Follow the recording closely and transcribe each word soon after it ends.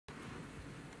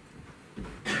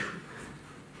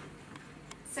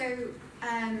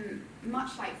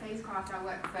Much like Phasecraft, I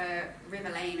work for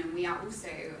Riverlane, and we are also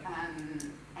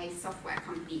a software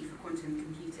company for quantum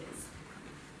computers.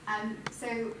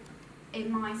 So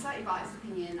in my slightly biased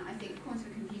opinion, I think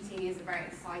quantum computing is a very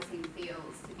exciting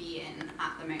field to be in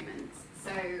at the moment.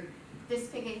 So this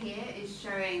figure here is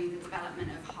showing the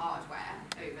development of hardware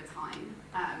over time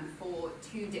for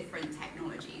two different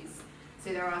technologies.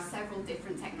 So there are several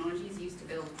different technologies used to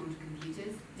build quantum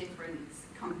computers. Different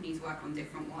companies work on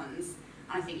different ones,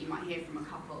 and I think you might hear from a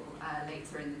couple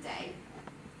later in the day.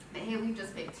 But here we've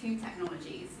just picked two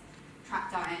technologies,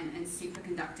 trapped ion and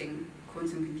superconducting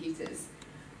quantum computers.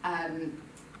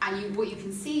 What you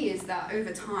can see is that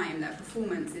over time their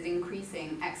performance is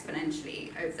increasing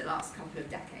exponentially over the last couple of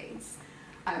decades.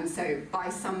 So by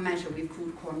some measure we've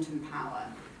called quantum power,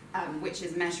 which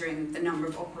is measuring the number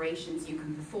of operations you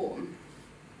can perform.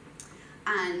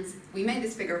 And we made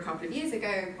this figure a couple of years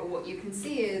ago, but what you can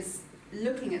see is,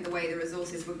 looking at the way the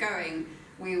resources were going,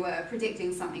 we were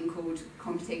predicting something called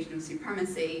computational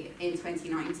supremacy in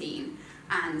 2019.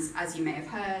 And as you may have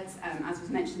heard, as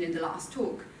was mentioned in the last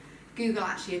talk, Google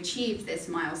actually achieved this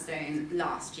milestone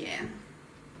last year.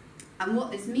 And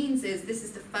what this means is this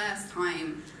is the first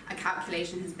time a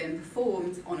calculation has been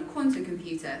performed on a quantum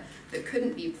computer that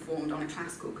couldn't be performed on a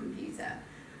classical computer.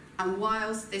 And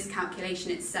whilst this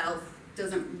calculation itself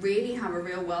doesn't really have a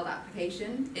real-world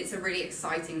application, it's a really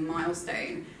exciting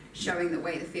milestone showing the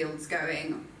way the field's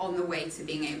going on the way to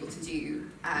being able to do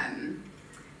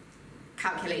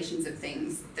calculations of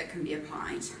things that can be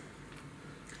applied.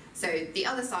 So the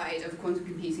other side of the quantum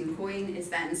computing coin is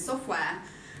then software,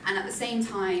 and at the same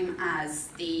time as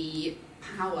the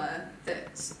power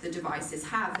that the devices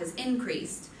have has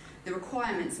increased, the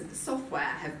requirements of the software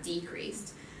have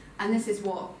decreased. And this is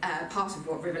what part of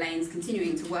what Riverlane is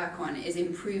continuing to work on, is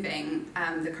improving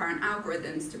the current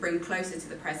algorithms to bring closer to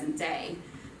the present day,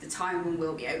 the time when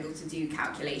we'll be able to do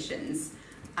calculations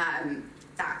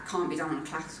that can't be done on a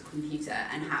classical computer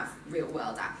and have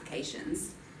real-world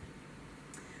applications.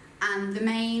 And the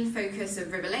main focus of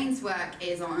Riverlane's work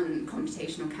is on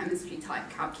computational chemistry type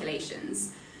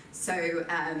calculations. So,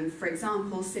 for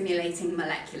example, simulating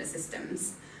molecular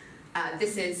systems.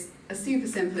 This is a super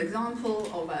simple example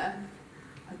of a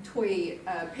toy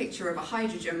picture of a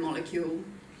hydrogen molecule.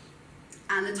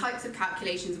 And the types of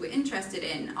calculations we're interested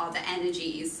in are the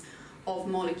energies of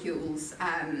molecules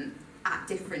at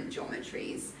different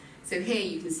geometries. So here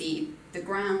you can see the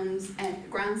ground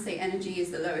state energy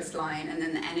is the lowest line, and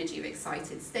then the energy of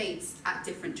excited states at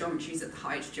different geometries of the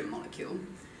hydrogen molecule.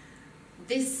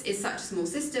 This is such a small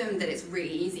system that it's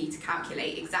really easy to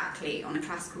calculate exactly on a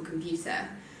classical computer.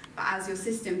 But as your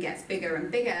system gets bigger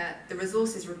and bigger, the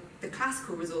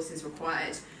classical resources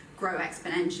required grow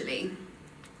exponentially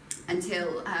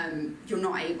until you're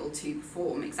not able to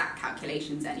perform exact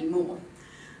calculations anymore.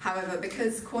 However,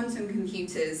 because quantum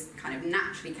computers kind of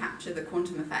naturally capture the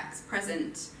quantum effects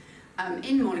present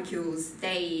in molecules,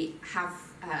 they have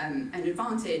an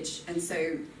advantage, and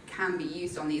so can be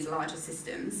used on these larger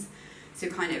systems. So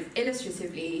kind of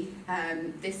illustratively,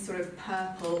 this sort of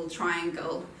purple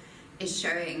triangle is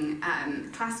showing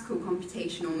classical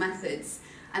computational methods,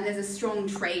 and there's a strong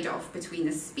trade-off between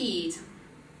the speed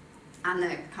and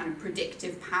the kind of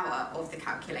predictive power of the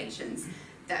calculations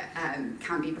that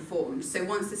can be performed. So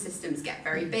once the systems get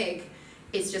very big,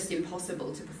 it's just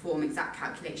impossible to perform exact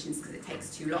calculations because it takes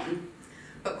too long.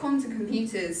 But quantum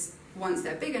computers, once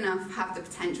they're big enough, have the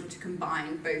potential to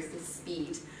combine both the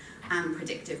speed and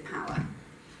predictive power.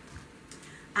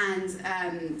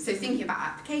 And so thinking about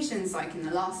applications, like in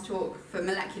the last talk, for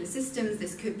molecular systems,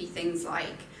 this could be things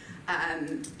like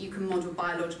you can model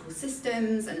biological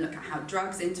systems and look at how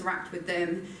drugs interact with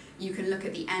them. You can look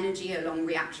at the energy along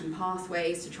reaction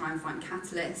pathways to try and find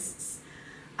catalysts,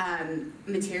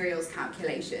 materials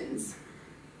calculations.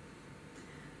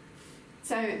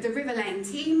 So the Riverlane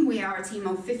team, we are a team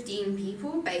of 15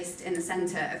 people based in the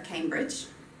centre of Cambridge.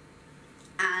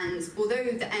 And although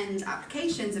the end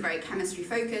applications are very chemistry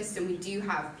focused, and we do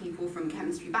have people from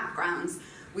chemistry backgrounds,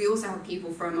 we also have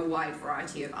people from a wide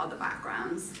variety of other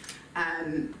backgrounds.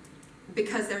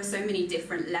 Because there are so many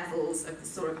different levels of the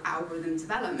sort of algorithm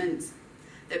development,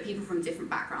 that people from different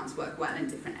backgrounds work well in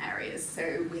different areas.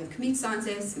 So we have computer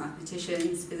scientists,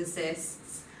 mathematicians,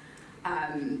 physicists,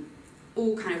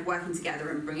 all kind of working together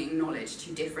and bringing knowledge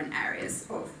to different areas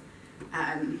of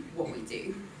what we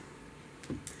do.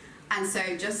 And so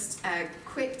just a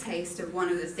quick taste of one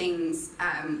of the things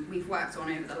we've worked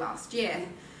on over the last year.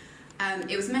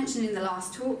 It was mentioned in the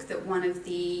last talk that one of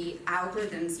the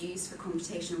algorithms used for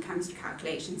computational chemistry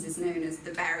calculations is known as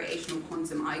the variational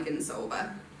quantum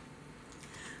eigensolver.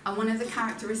 And one of the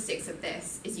characteristics of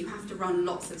this is you have to run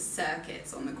lots of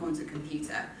circuits on the quantum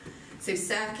computer. So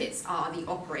circuits are the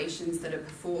operations that are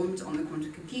performed on the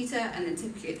quantum computer, and then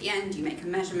typically at the end you make a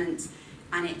measurement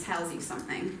and it tells you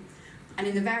something. And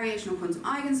in the variational quantum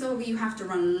eigensolver, you have to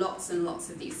run lots and lots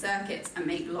of these circuits and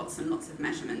make lots and lots of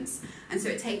measurements. And so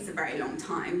it takes a very long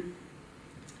time.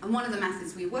 And one of the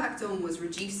methods we worked on was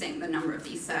reducing the number of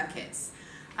these circuits.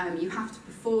 You have to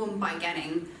perform by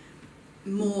getting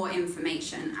more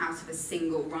information out of a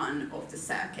single run of the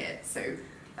circuit. So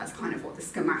that's kind of what the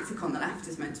schematic on the left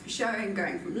is meant to be showing,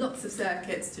 going from lots of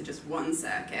circuits to just one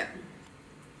circuit.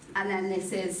 And then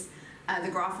this is the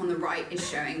graph on the right is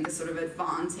showing the sort of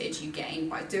advantage you gain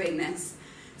by doing this.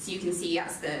 So you can see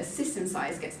as the system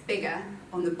size gets bigger,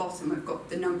 on the bottom I've got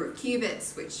the number of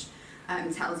qubits, which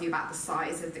tells you about the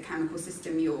size of the chemical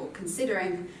system you're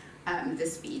considering. The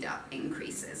speed up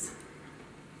increases.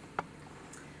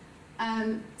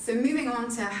 So moving on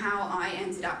to how I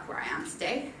ended up where I am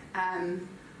today.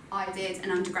 I did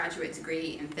an undergraduate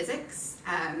degree in physics,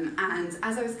 and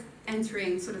as I was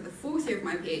entering sort of the fourth year of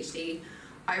my PhD,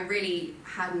 I really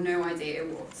had no idea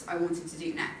what I wanted to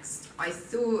do next. I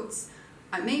thought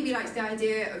I maybe liked the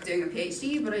idea of doing a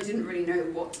PhD, but I didn't really know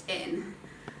what in.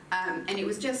 And it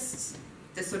was just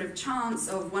the sort of chance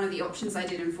of one of the options I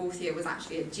did in fourth year was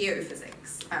actually a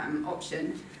geophysics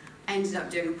option. I ended up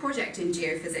doing a project in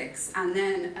geophysics, and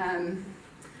then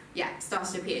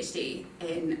started a PhD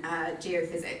in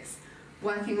geophysics,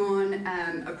 working on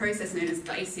a process known as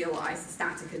glacial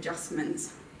isostatic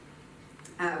adjustment,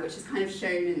 which is kind of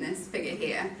shown in this figure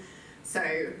here.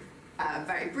 So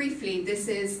very briefly, this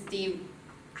is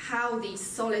how the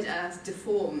solid Earth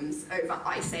deforms over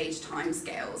ice age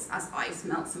timescales as ice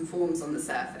melts and forms on the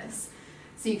surface.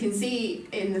 So you can see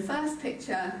in the first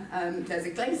picture, there's a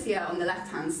glacier on the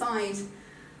left-hand side,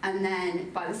 and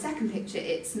then by the second picture,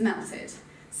 it's melted.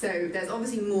 So there's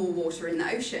obviously more water in the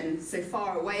ocean, so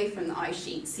far away from the ice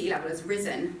sheet, sea level has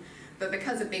risen, but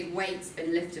because a big weight's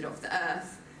been lifted off the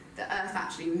Earth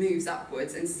actually moves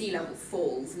upwards and sea level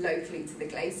falls locally to the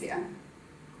glacier.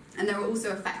 And there are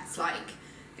also effects like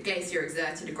the glacier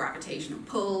exerted a gravitational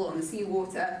pull on the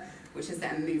seawater, which has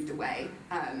then moved away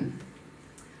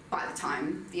by the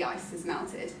time the ice has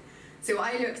melted. So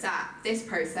I looked at this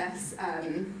process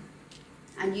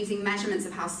and using measurements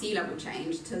of how sea level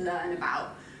changed to learn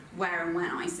about where and when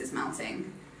ice is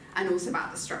melting, and also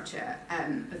about the structure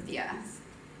of the Earth.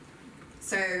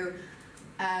 So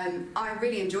I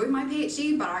really enjoyed my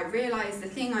PhD, but I realised the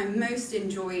thing I most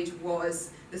enjoyed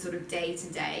was the sort of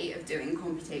day-to-day of doing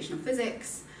computational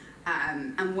physics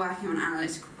and working on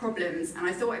analytical problems, and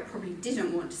I thought I probably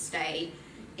didn't want to stay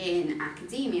in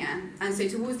academia. And so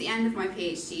towards the end of my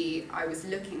PhD, I was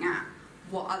looking at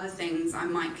what other things I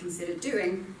might consider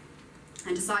doing,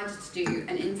 and decided to do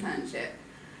an internship.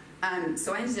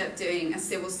 So I ended up doing a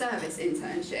civil service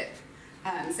internship.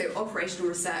 So operational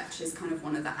research is kind of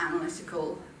one of the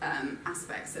analytical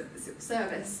aspects of the civil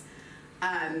service.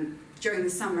 During the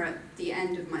summer at the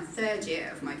end of my third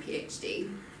year of my PhD.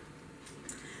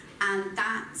 And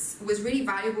that was really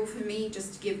valuable for me,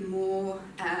 just to give more,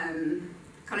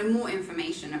 more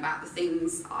information about the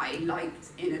things I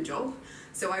liked in a job.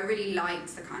 So I really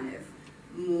liked the kind of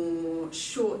more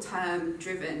short-term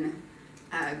driven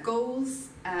goals,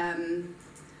 and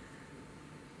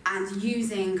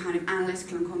using kind of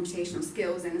analytical and computational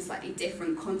skills in a slightly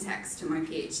different context to my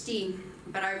PhD.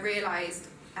 But I realised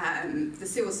the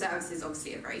civil service is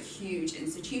obviously a very huge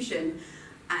institution,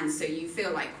 and so you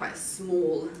feel like quite a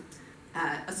small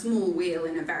wheel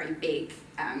in a very big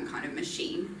kind of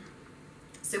machine.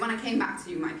 So when I came back to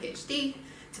do my PhD,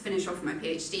 to finish off my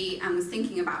PhD, and was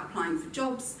thinking about applying for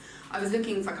jobs, I was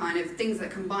looking for kind of things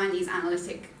that combine these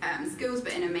analytic skills,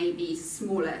 but in a maybe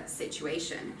smaller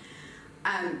situation.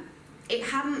 It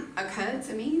hadn't occurred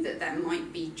to me that there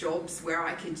might be jobs where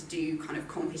I could do kind of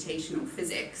computational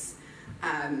physics.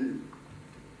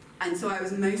 And so I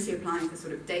was mostly applying for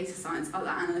sort of data science, other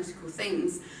analytical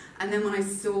things. And then when I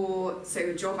saw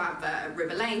a job advert at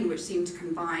Riverlane, which seemed to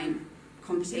combine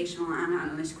computational and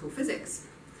analytical physics,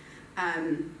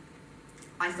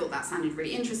 I thought that sounded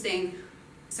really interesting.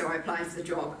 So I applied for the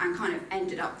job and kind of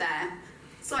ended up there,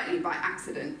 slightly by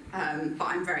accident, but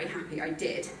I'm very happy I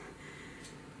did.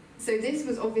 So this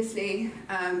was obviously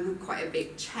quite a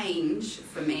big change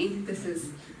for me. This is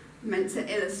meant to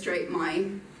illustrate my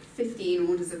 15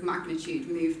 orders of magnitude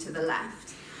move to the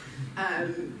left. I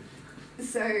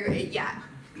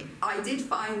did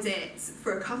find it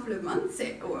for a couple of months,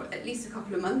 or at least a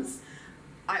couple of months.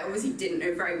 I obviously didn't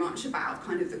know very much about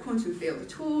kind of the quantum field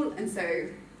at all, and so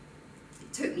it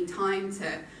took me time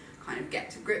to kind of get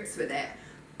to grips with it.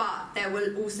 but there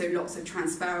were also lots of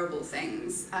transferable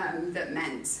things that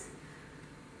meant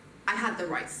I had the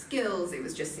right skills. It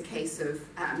was just a case of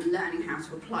learning how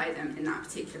to apply them in that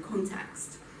particular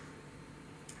context.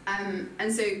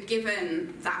 And so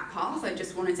given that path, I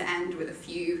just wanted to end with a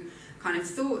few kind of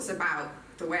thoughts about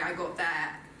the way I got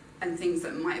there and things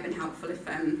that might have been helpful if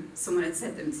someone had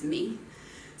said them to me.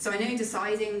 So I know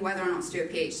deciding whether or not to do a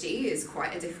PhD is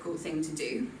quite a difficult thing to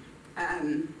do.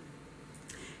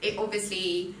 It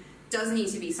obviously does need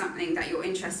to be something that you're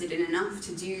interested in enough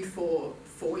to do for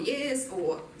 4 years,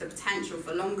 or the potential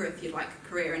for longer if you'd like a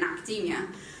career in academia.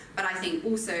 But I think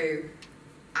also,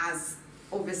 as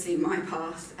obviously my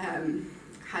path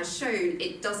has shown,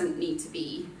 it doesn't need to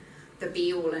be the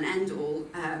be-all and end-all,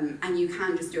 and you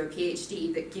can just do a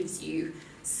PhD that gives you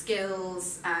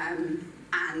skills and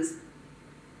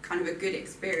kind of a good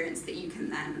experience that you can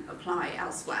then apply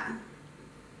elsewhere.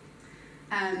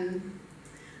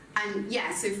 And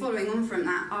yeah, so following on from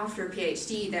that, after a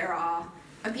PhD,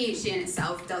 a PhD in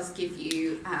itself does give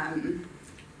you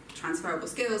transferable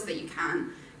skills that you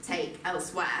can take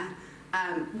elsewhere,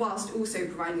 whilst also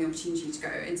providing the opportunity to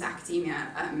go into academia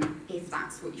if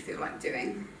that's what you feel like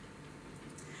doing.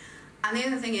 And the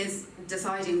other thing is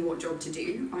deciding what job to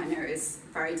do, I know is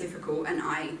very difficult, and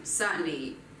I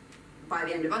certainly, by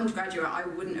the end of undergraduate, I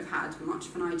wouldn't have had much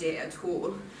of an idea at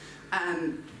all.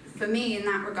 For me, in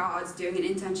that regard, doing an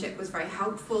internship was very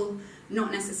helpful,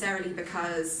 not necessarily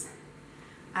because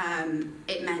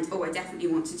it meant, oh, I definitely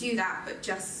want to do that, but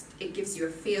just it gives you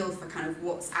a feel for kind of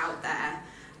what's out there,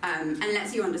 and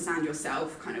lets you understand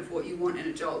yourself, kind of what you want in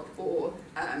a job or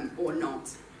not.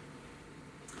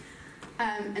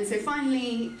 And so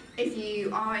finally, if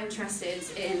you are interested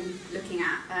in looking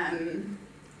at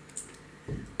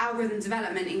algorithm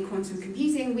development in quantum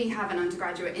computing, we have an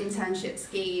undergraduate internship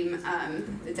scheme.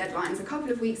 The deadline's a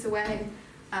couple of weeks away,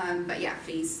 but yeah,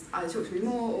 please either talk to me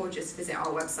more or just visit our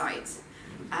website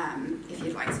if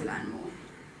you'd like to learn more.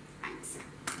 Thanks.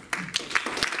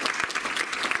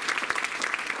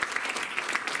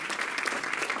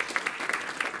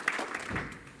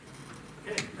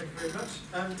 Okay, thank you very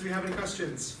much. Do we have any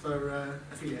questions for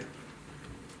Ophelia?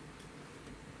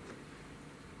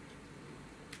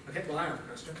 Okay, well I have a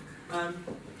question.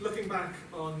 Looking back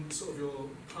on sort of your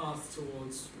path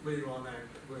towards where you are now,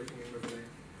 working in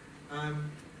Riverlane,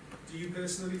 do you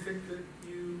personally think that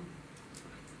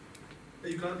are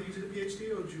you glad that you did a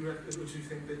PhD, or do you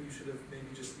think that you should have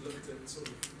maybe just looked at sort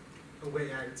of a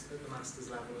way out at the master's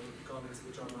level and gone into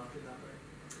the job market that way?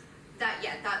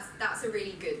 That's a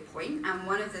really good point, and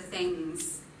one of the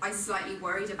things I slightly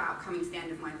worried about coming to the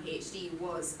end of my PhD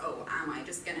was, oh, am I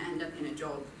just going to end up in a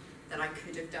job that I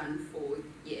could have done 4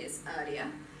 years earlier?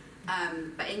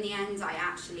 But in the end, I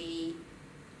actually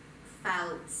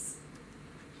felt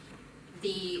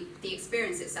the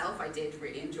experience itself I did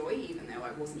really enjoy, even though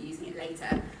I wasn't using it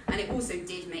later, and it also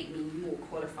did make me more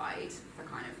qualified for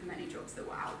kind of many jobs that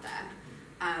were out there.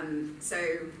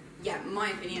 So yeah, my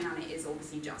opinion on it is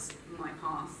obviously just my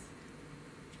path,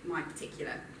 my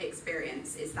particular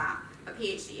experience is that a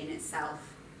PhD in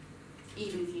itself,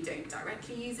 even if you don't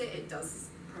directly use it, it does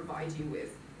provide you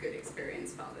with good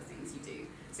experience for other things you do.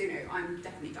 So no, I'm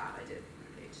definitely glad I did a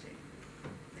PhD.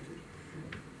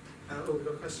 We've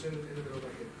got a question in the middle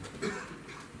back here.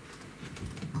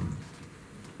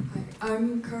 Hi,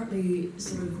 I'm currently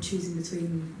sort of choosing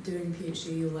between doing a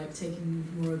PhD or like taking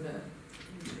more of a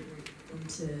industry route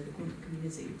onto the quantum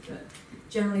community, but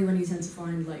generally when you tend to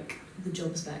find like the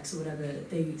job specs or whatever,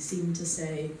 they seem to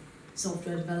say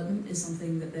software development is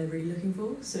something that they're really looking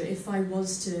for. So if I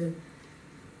was to,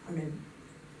 I don't know,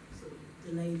 sort of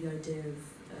delay the idea of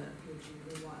PhD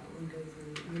for a while and go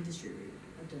through an industry route,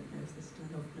 I don't know if this is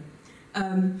turned off,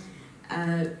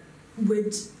 no.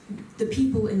 Would the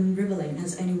people in Riverlane,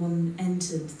 has anyone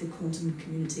entered the quantum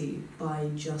community by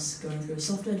just going through a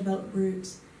software development route?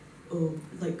 Or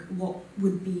like what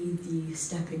would be the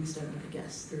stepping stone, I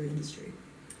guess, through industry?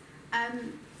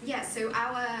 Yeah, so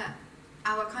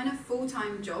our kind of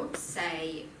full-time jobs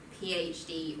say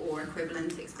PhD or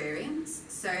equivalent experience.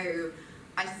 So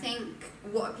I think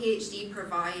what a PhD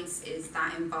provides is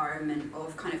that environment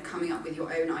of kind of coming up with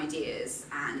your own ideas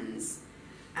and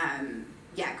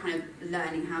yeah, kind of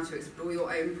learning how to explore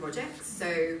your own projects.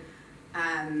 So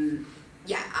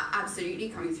yeah, absolutely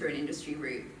coming through an industry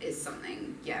route is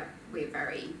something, yeah, we're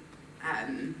very,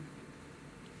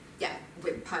 yeah,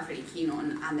 we're perfectly keen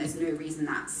on, and there's no reason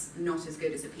that's not as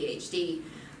good as a PhD,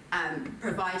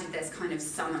 provided there's kind of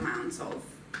some amount of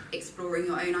exploring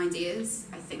your own ideas.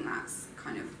 I think that's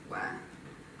kind of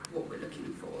what we're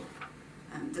looking for.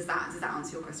 Does that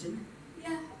answer your question?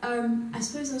 Yeah. I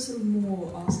suppose I was sort of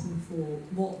more asking for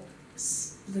what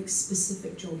like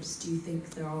specific jobs do you think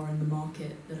there are in the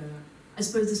market that are? I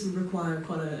suppose this would require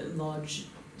quite a large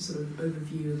sort of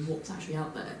overview of what's actually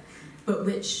out there, but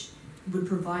which would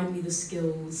provide me the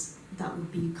skills that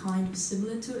would be kind of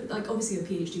similar to it. Like obviously a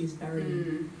PhD is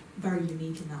very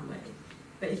unique in that way,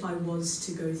 but if I was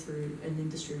to go through an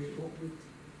industry, what would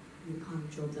be the kind of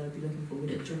job that I'd be looking for?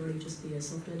 Would it generally just be a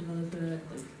software developer?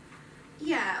 Like,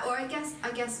 yeah, or I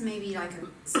guess maybe like a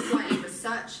slightly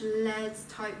research-led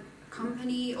type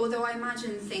company. Although I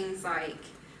imagine things like,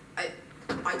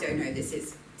 I don't know, this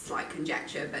is slight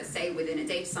conjecture, but say within a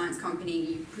data science company,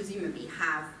 you presumably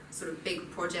have sort of big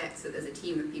projects that there's a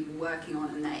team of people working on,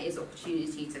 and there is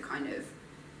opportunity to kind of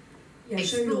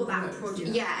explore that project.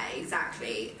 Yeah,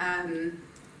 exactly.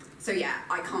 So yeah,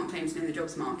 I can't claim to know the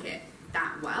jobs market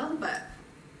that well, but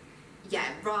yeah,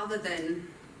 rather than,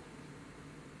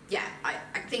 yeah,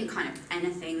 I think kind of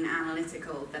anything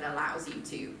analytical that allows you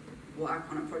to work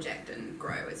on a project and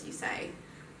grow, as you say.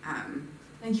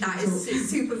 Thank you. That is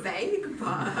super vague,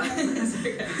 but that's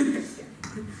okay.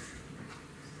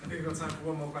 I think we've got time for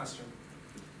one more question.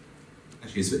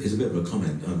 Actually, it's a bit of a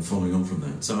comment following on from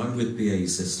that. So I'm with BAE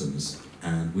Systems,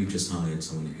 and we've just hired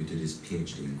someone who did his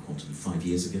PhD in quantum 5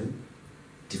 years ago.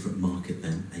 Different market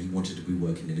then, and he wanted to be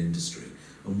working in industry.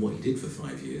 And what he did for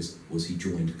 5 years was he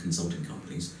joined consulting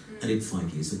companies and did 5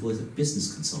 years of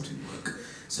business consulting work.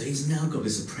 So he's now got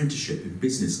this apprenticeship in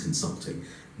business consulting,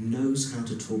 knows how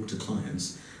to talk to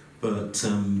clients, but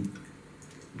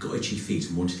got itchy feet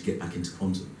and wanted to get back into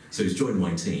quantum. So he's joined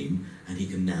my team, and he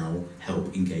can now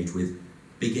help engage with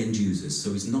big end users.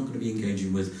 So he's not going to be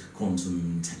engaging with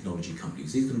quantum technology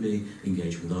companies. He's going to be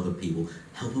engaging with other people,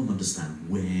 help them understand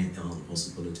where are the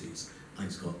possibilities. And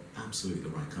he's got absolutely the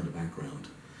right kind of background.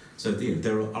 So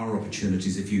there are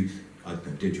opportunities. If you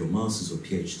did your master's or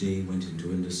PhD, went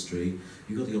into industry,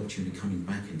 you've got the opportunity of coming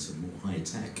back into more higher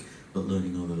tech, but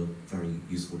learning other very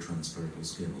useful transferable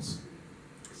skills.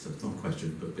 So it's not a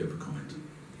question, but a bit of a comment.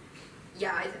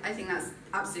 Yeah, I think that's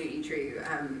absolutely true.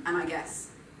 And I guess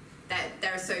that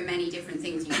there are so many different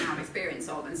things you can have experience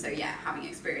of, and so yeah, having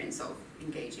experience of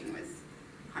engaging with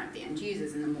kind of the end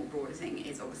users and the more broader thing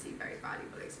is obviously a very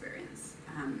valuable experience.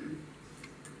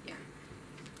 Yeah.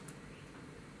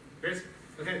 Great.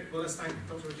 Okay, well let's thank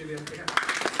Dr. Ophelia again.